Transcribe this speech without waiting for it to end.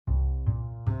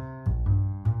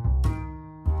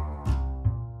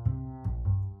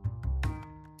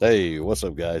Hey, what's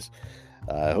up, guys?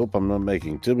 I hope I'm not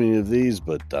making too many of these,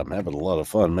 but I'm having a lot of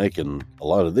fun making a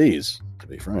lot of these, to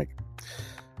be frank.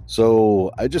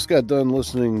 So I just got done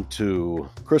listening to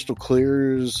Crystal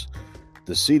Clear's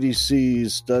The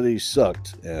CDC's Study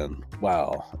Sucked, and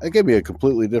wow, that gave me a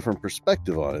completely different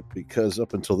perspective on it, because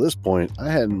up until this point, I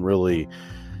hadn't really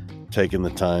taken the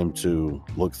time to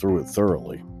look through it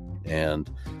thoroughly. And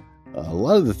a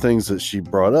lot of the things that she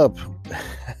brought up,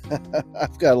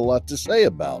 I've got a lot to say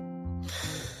about.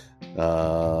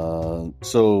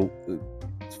 So the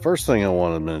first thing I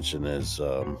want to mention is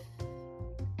I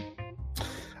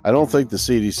don't think the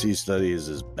CDC study is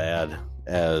as bad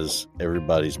as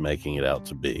everybody's making it out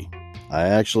to be. I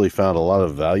actually found a lot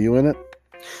of value in it,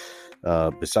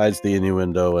 besides the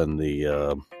innuendo and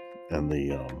the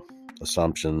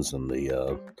assumptions and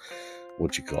the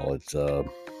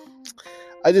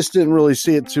I just didn't really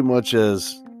see it too much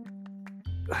as...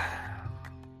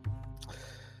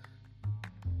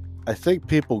 I think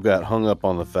people got hung up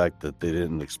on the fact that they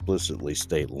didn't explicitly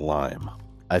state Lyme.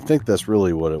 I think that's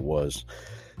really what it was.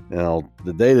 Now,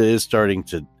 the data is starting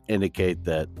to indicate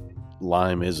that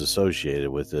Lyme is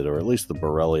associated with it, or at least the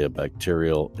Borrelia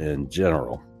bacterial in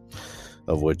general,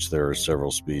 of which there are several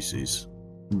species.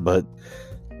 But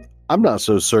I'm not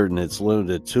so certain it's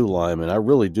limited to Lyme, and I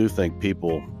really do think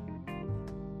people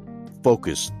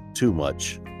focus too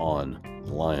much on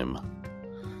Lyme.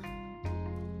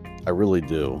 I really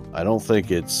do. I don't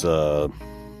think it's as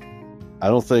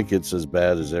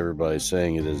bad as everybody's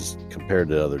saying it is compared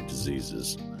to other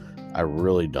diseases. I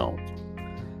really don't.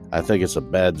 I think it's a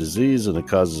bad disease and it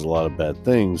causes a lot of bad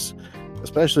things,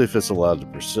 especially if it's allowed to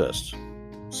persist.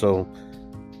 So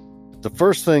the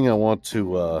first thing I want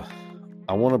to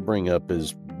bring up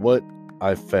is what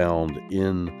I found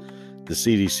in the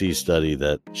CDC study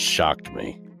that shocked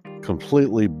me,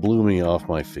 completely blew me off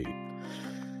my feet.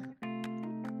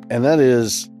 And that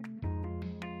is,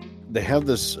 they have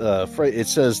this phrase. It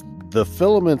says, the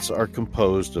filaments are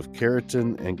composed of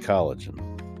keratin and collagen.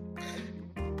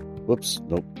 Whoops,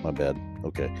 nope, my bad.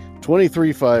 Okay.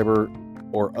 23 fiber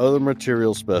or other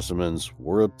material specimens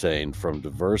were obtained from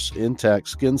diverse intact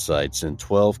skin sites in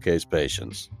 12 case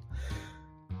patients.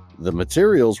 The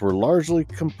materials were largely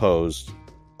composed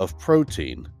of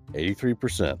protein,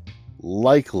 83%,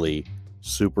 likely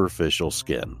superficial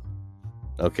skin.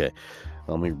 Okay.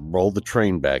 Let me roll the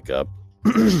train back up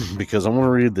because I want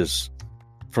to read this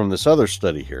from this other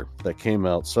study here that came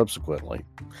out subsequently.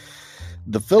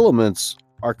 The filaments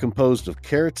are composed of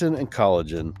keratin and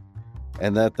collagen,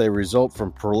 and that they result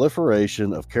from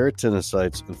proliferation of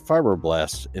keratinocytes and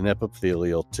fibroblasts in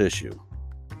epithelial tissue.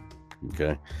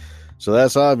 Okay, so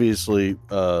that's obviously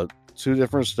two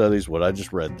different studies, what I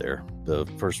just read there. The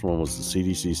first one was the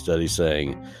CDC study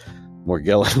saying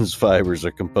Morgellons fibers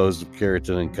are composed of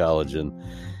keratin and collagen.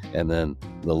 And then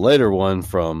the later one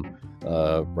from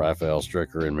Raphael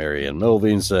Stricker and Marianne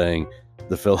Melvin saying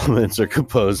the filaments are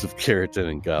composed of keratin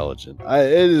and collagen.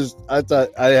 I thought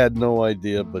I had no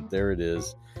idea, but there it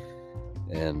is.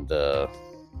 And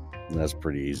that's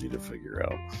pretty easy to figure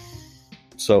out.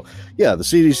 So, yeah, the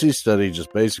CDC study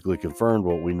just basically confirmed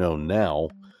what we know now,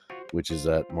 which is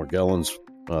that Morgellons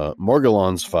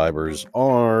fibers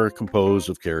are composed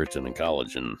of keratin and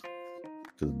collagen,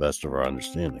 to the best of our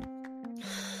understanding.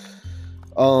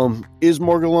 Is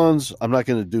Morgellons? I'm not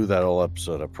going to do that whole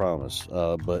episode, I promise.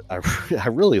 But I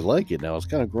really like it now. It's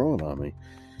kind of growing on me.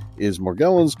 Is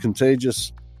Morgellons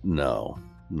contagious? No.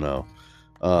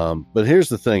 But here's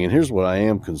the thing, and here's what I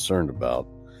am concerned about,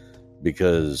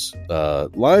 because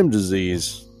Lyme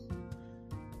disease,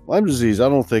 I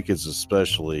don't think it's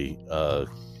especially.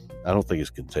 I don't think it's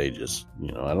contagious.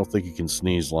 I don't think you can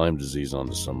sneeze Lyme disease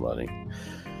onto somebody.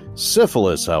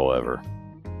 Syphilis, however,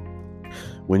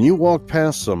 when you walk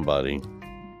past somebody,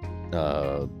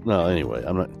 I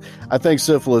think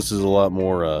syphilis is a lot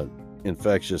more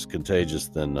infectious, contagious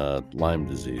than Lyme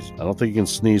disease. I don't think you can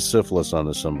sneeze syphilis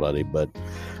onto somebody, but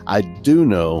I do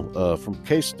know from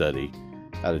case study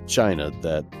out of China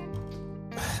that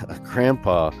a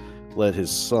grandpa let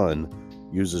his son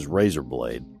use his razor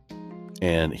blade.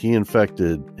 And he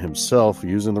infected himself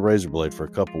using the razor blade for a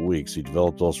couple weeks. He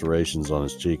developed ulcerations on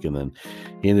his cheek, and then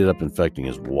he ended up infecting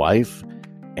his wife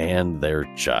and their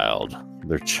child.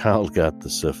 Their child got the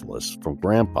syphilis from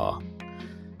grandpa.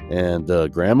 And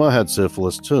grandma had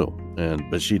syphilis too,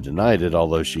 but she denied it,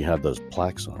 although she had those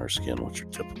plaques on her skin, which are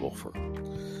typical for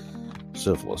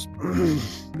syphilis.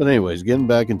 But anyways, getting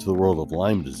back into the world of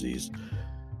Lyme disease,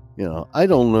 I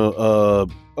don't know.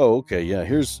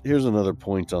 Here's another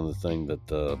point on the thing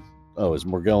that, is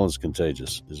Morgellons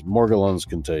contagious? Is Morgellons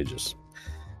contagious?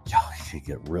 Y'all can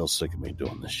get real sick of me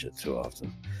doing this shit too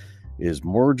often. Is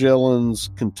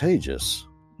Morgellons contagious?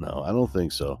 No, I don't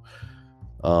think so.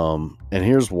 And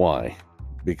here's why.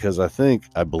 Because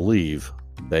I believe,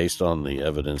 based on the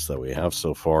evidence that we have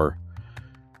so far,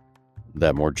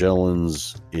 that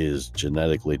Morgellons is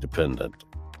genetically dependent.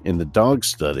 In the dog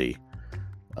study,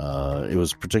 it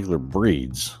was particular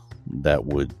breeds that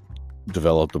would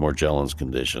develop the Morgellons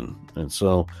condition. And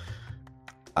so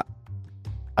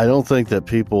I don't think that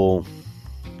people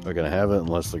are going to have it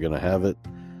unless they're going to have it.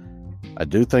 I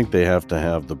do think they have to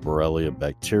have the Borrelia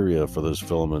bacteria for those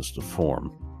filaments to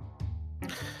form.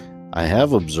 I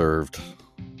have observed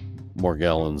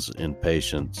Morgellons in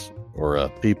patients or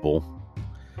people,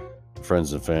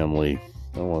 friends and family,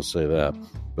 I don't want to say that,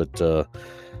 but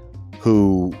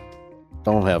who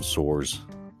don't have sores,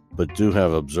 but do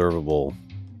have observable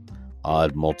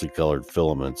odd multicolored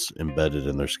filaments embedded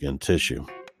in their skin tissue.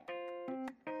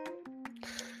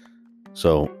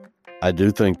 So I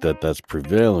do think that that's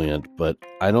prevalent, but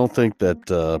I don't think that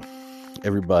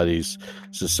everybody's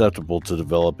susceptible to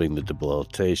developing the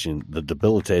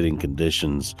debilitating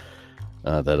conditions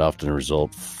that often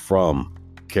result from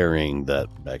carrying that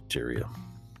bacteria.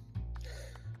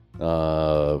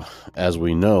 As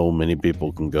we know, many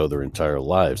people can go their entire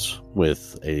lives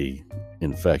with a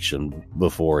infection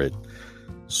before it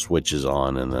switches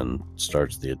on and then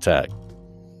starts the attack.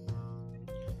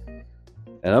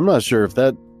 And I'm not sure if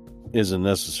that isn't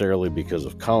necessarily because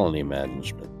of colony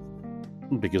management,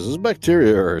 because those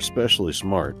bacteria are especially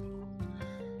smart,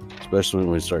 especially when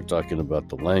we start talking about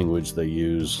the language they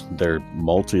use. They're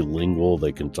multilingual.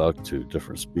 They can talk to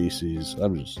different species. All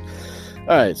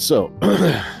right, so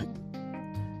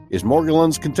is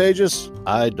Morgellons contagious?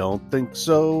 I don't think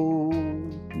so.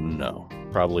 No,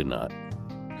 probably not.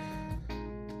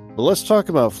 But let's talk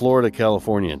about Florida,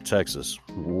 California, and Texas,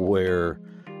 where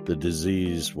the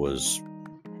disease was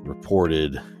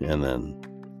reported, and then,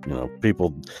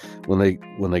 people, when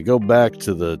they go back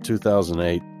to the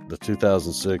 2008, the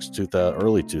 2006,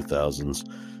 early 2000s,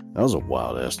 that was a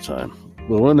wild ass time.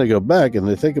 But when they go back and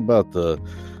they think about the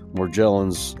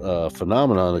Morgellons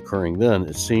phenomenon occurring then,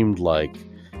 it seemed like,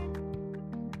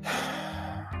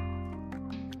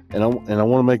 and I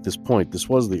want to make this point, this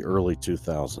was the early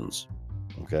 2000s,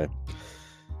 okay?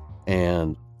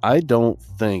 And I don't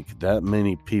think that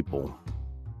many people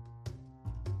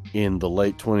in the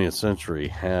late 20th century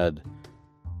had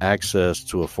access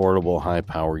to affordable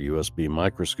high-power USB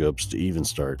microscopes to even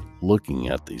start looking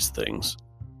at these things.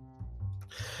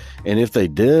 And if they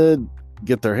did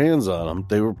get their hands on them,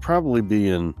 they would probably be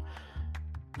in,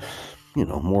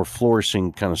 more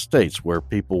flourishing kind of states where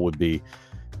people would be,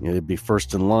 they'd be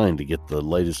first in line to get the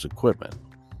latest equipment,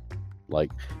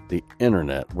 like the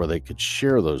internet, where they could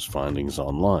share those findings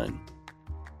online.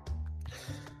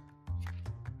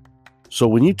 So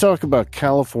when you talk about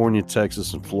California,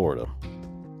 Texas, and Florida,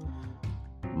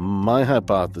 my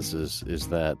hypothesis is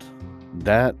that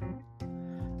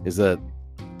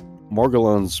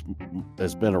Morgellons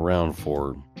has been around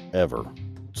forever,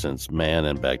 since man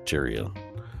and bacteria.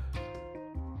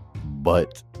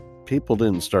 But people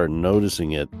didn't start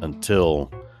noticing it until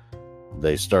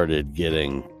they started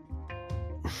getting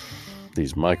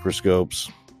these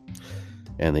microscopes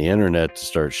and the internet to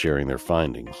start sharing their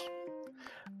findings.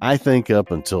 I think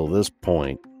up until this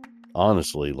point,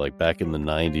 honestly, like back in the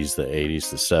 90s, the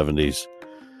 80s, the 70s,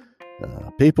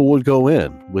 people would go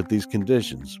in with these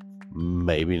conditions.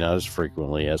 Maybe not as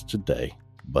frequently as today,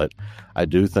 but I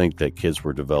do think that kids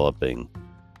were developing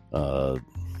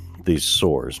these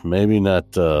sores. Maybe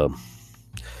not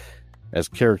as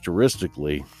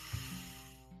characteristically.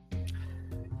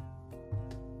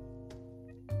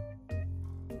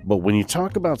 But when you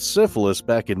talk about syphilis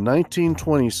back in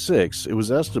 1926, it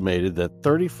was estimated that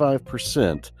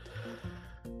 35%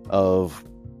 of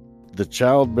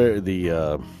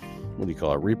the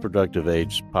reproductive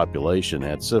age population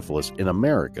had syphilis in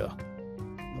America.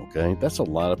 Okay, that's a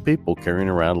lot of people carrying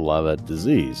around a lot of that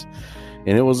disease.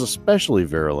 And it was especially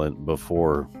virulent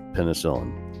before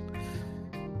penicillin.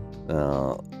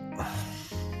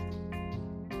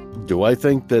 Do I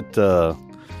think that the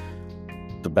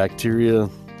bacteria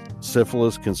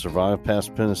syphilis can survive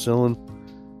past penicillin?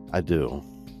 I do.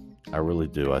 I really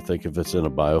do. I think if it's in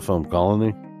a biofilm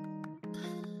colony,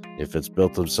 if it's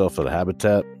built itself a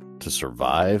habitat to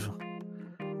survive,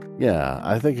 yeah,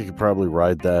 I think it could probably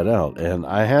ride that out. And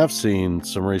I have seen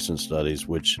some recent studies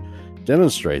which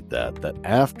demonstrate that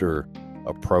after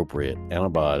appropriate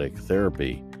antibiotic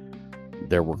therapy,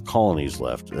 there were colonies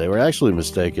left. They were actually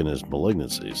mistaken as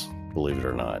malignancies, believe it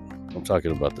or not. I'm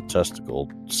talking about the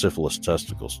syphilis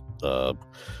testicles,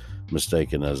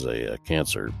 mistaken as a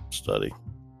cancer study.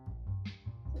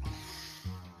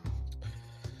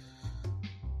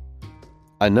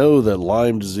 I know that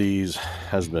Lyme disease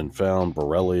has been found,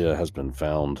 Borrelia has been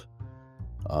found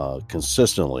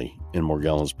consistently in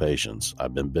Morgellons patients.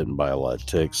 I've been bitten by a lot of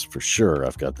ticks. For sure,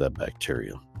 I've got that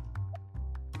bacteria.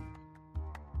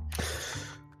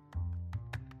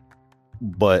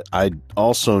 But I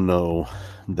also know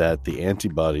that the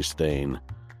antibody stain,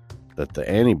 that the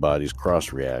antibodies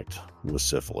cross-react with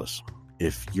syphilis.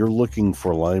 If you're looking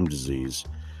for Lyme disease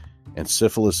and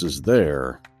syphilis is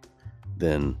there,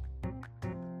 then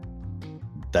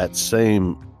that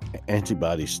same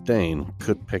antibody stain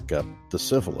could pick up the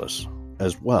syphilis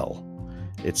as well.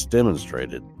 It's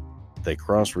demonstrated. They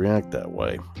cross-react that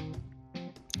way.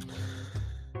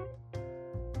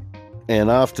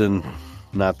 And often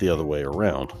not the other way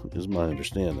around, is my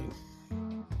understanding.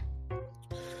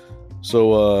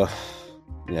 So,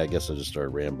 I guess I just started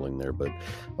rambling there, but I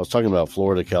was talking about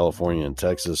Florida, California, and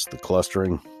Texas, the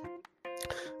clustering.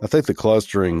 I think the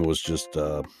clustering was just,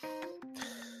 I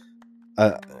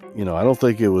don't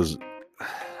think it was,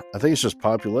 I think it's just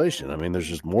population. I mean, there's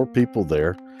just more people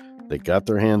there. They got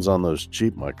their hands on those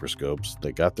cheap microscopes.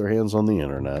 They got their hands on the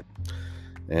internet.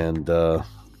 And,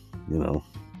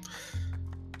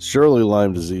 surely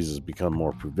Lyme disease has become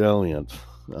more prevalent,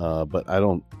 but I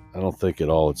don't think at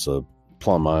all it's a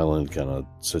Plum Island kind of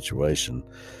situation.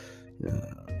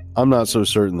 I'm not so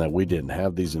certain that we didn't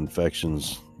have these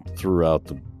infections throughout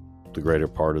the greater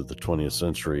part of the 20th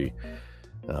century,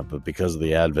 but because of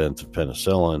the advent of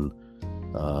penicillin,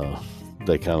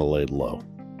 they kind of laid low.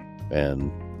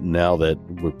 And now that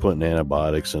we're putting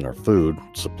antibiotics in our food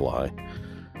supply,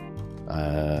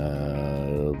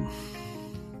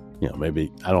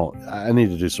 maybe I need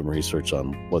to do some research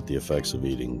on what the effects of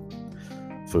eating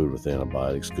food with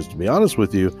antibiotics, because to be honest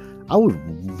with you, I would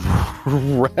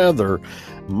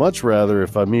much rather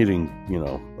if I'm eating,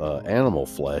 animal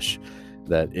flesh,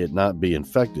 that it not be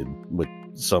infected with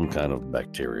some kind of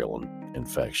bacterial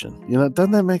infection.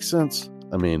 Doesn't that make sense?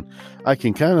 I mean, I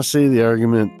can kind of see the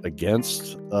argument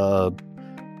against,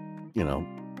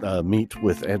 meat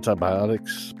with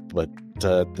antibiotics, but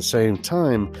at the same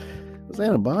time, those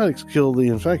antibiotics kill the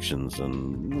infections,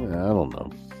 and I don't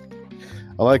know.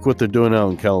 I like what they're doing out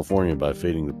in California by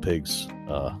feeding the pigs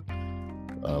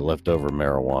leftover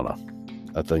marijuana.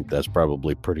 I think that's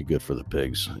probably pretty good for the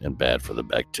pigs and bad for the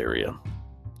bacteria.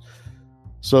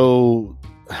 So,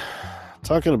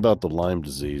 talking about the Lyme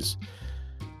disease,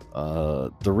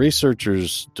 the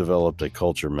researchers developed a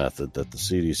culture method that the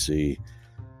CDC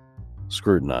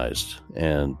scrutinized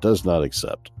and does not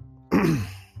accept.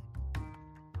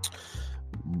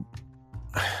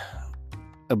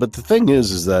 But the thing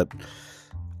is that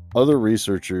other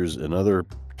researchers in other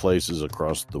places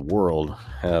across the world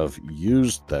have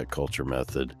used that culture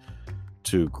method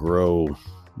to grow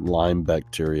Lyme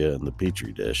bacteria in the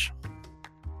petri dish.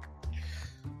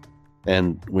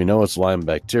 And we know it's Lyme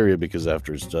bacteria because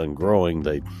after it's done growing,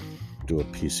 they do a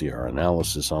PCR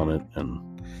analysis on it,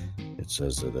 and it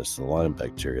says that it's the Lyme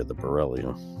bacteria, the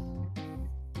Borrelia.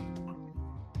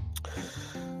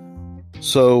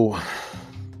 So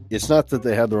it's not that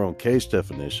they had their own case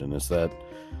definition, it's that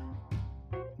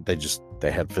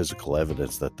they had physical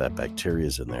evidence that bacteria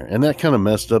is in there. And that kind of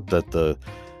messed up that the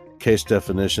case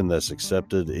definition that's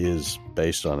accepted is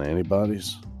based on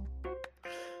antibodies.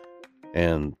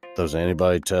 And those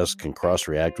antibody tests can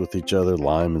cross-react with each other,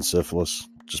 Lyme and syphilis.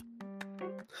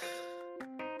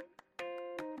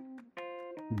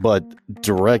 But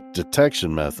direct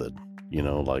detection method,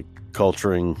 like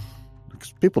culturing,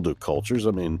 because people do cultures.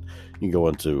 I mean, you go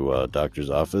into doctor's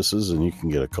offices and you can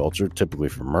get a culture, typically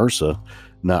for MRSA,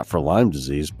 not for Lyme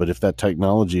disease. But if that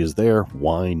technology is there,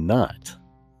 why not?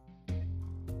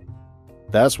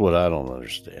 That's what I don't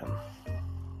understand.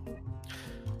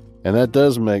 And that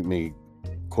does make me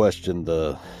question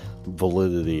the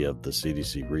validity of the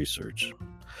CDC research.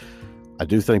 I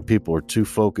do think people are too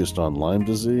focused on Lyme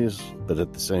disease, but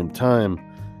at the same time,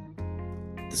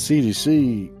 the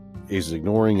CDC is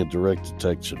ignoring a direct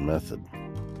detection method.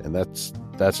 And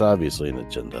that's obviously an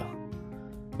agenda.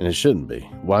 And it shouldn't be.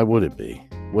 Why would it be?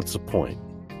 What's the point?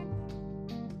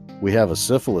 We have a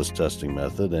syphilis testing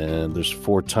method, and there's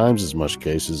 4 times as much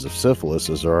cases of syphilis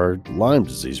as there are Lyme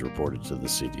disease reported to the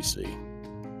CDC.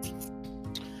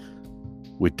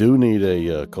 We do need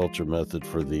a culture method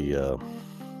for the,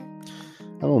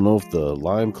 I don't know if the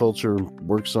Lyme culture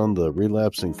works on the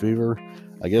relapsing fever.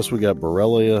 I guess we got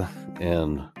Borrelia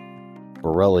and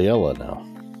Borreliella now.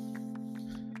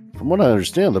 From what I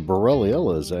understand, the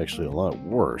Borreliella is actually a lot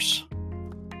worse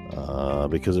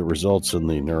because it results in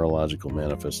the neurological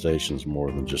manifestations more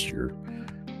than just your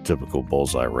typical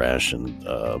bullseye rash and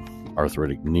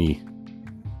arthritic knee.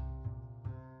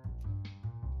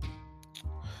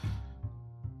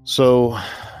 So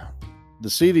the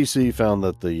CDC found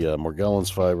that the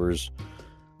Morgellons fibers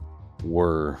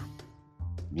were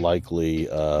likely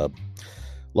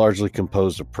largely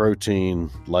composed of protein,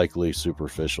 likely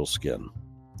superficial skin.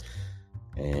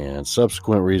 And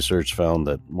subsequent research found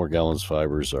that Morgellons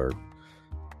fibers are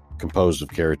composed of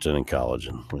keratin and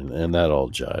collagen, and that all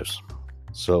jives.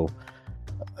 So,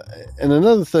 and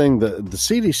another thing, the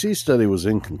CDC study was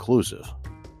inconclusive.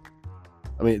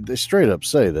 I mean, they straight up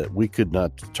say that we could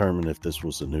not determine if this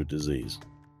was a new disease.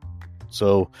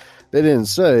 So they didn't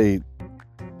say,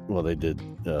 well, they did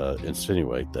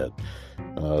insinuate that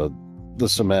the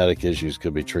somatic issues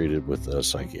could be treated with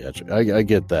psychiatric. I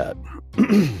get that.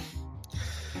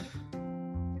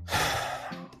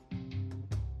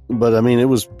 But I mean, it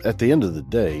was, at the end of the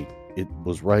day, it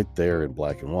was right there in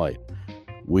black and white.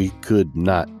 We could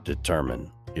not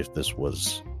determine if this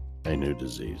was a new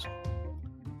disease.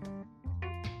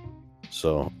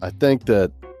 So I think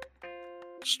that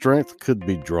strength could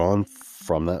be drawn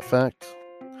from that fact,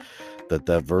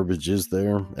 that verbiage is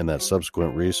there, and that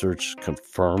subsequent research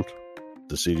confirmed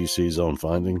the CDC's own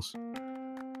findings.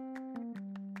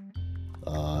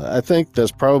 I think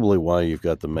that's probably why you've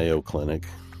got the Mayo Clinic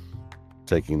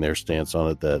taking their stance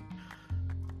on it, that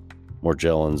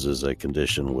Morgellons is a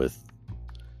condition with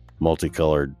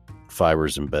multicolored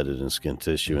fibers embedded in skin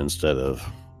tissue, instead of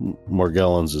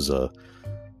Morgellons is a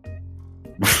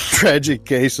tragic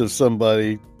case of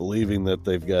somebody believing that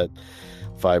they've got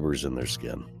fibers in their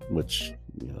skin, which,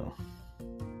 you know,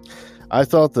 I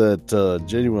thought that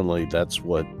genuinely that's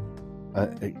what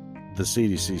the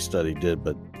CDC study did.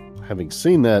 But having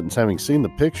seen that and having seen the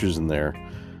pictures in there,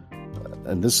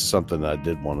 and this is something that I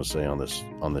did want to say on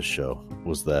this show,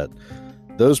 was that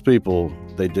those people,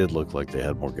 they did look like they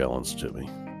had Morgellons to me.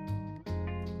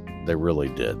 They really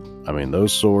did. I mean,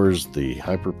 those sores, the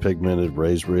hyperpigmented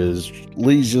raised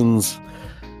lesions,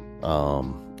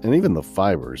 and even the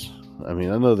fibers. I mean,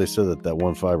 I know they said that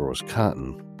one fiber was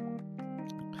cotton,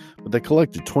 but they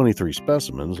collected 23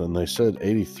 specimens, and they said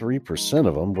 83%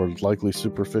 of them were likely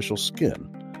superficial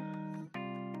skin.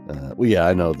 Well, yeah,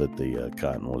 I know that the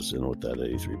cotton was in with that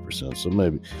 83%, so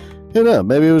maybe,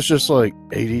 maybe it was just like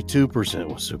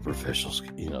 82% was superficial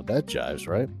skin. That jives,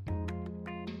 right?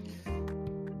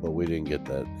 But we didn't get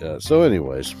that. So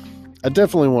anyways, I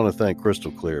definitely want to thank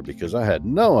Crystal Clear, because I had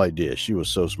no idea she was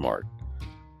so smart.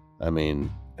 I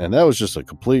mean, and that was just a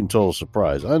complete and total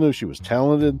surprise. I knew she was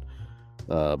talented,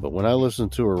 but when I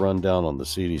listened to her rundown on the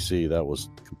CDC, that was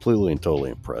completely and totally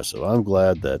impressive. I'm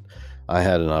glad that I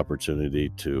had an opportunity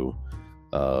to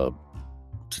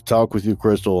talk with you,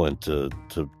 Crystal, and to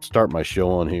start my show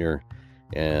on here.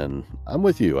 And I'm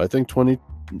with you. I think the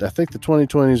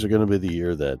 2020s are going to be the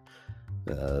year that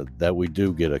we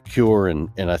do get a cure, and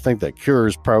I think that cure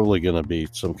is probably going to be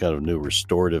some kind of new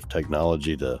restorative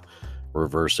technology to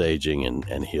reverse aging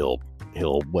and heal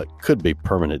what could be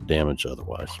permanent damage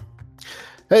otherwise.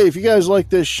 Hey, if you guys like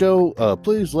this show,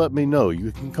 please let me know.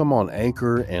 You can come on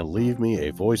Anchor and leave me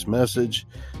a voice message.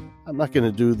 I'm not going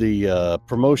to do the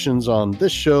promotions on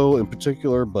this show in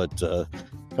particular, but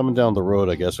coming down the road,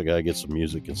 I guess I got to get some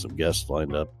music and some guests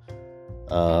lined up.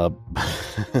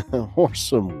 Or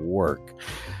some work.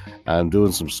 I'm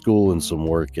doing some school and some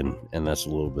work, and that's a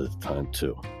little bit of time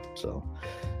too. So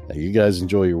you guys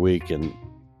enjoy your week, and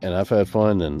I've had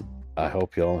fun, and I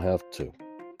hope y'all have too.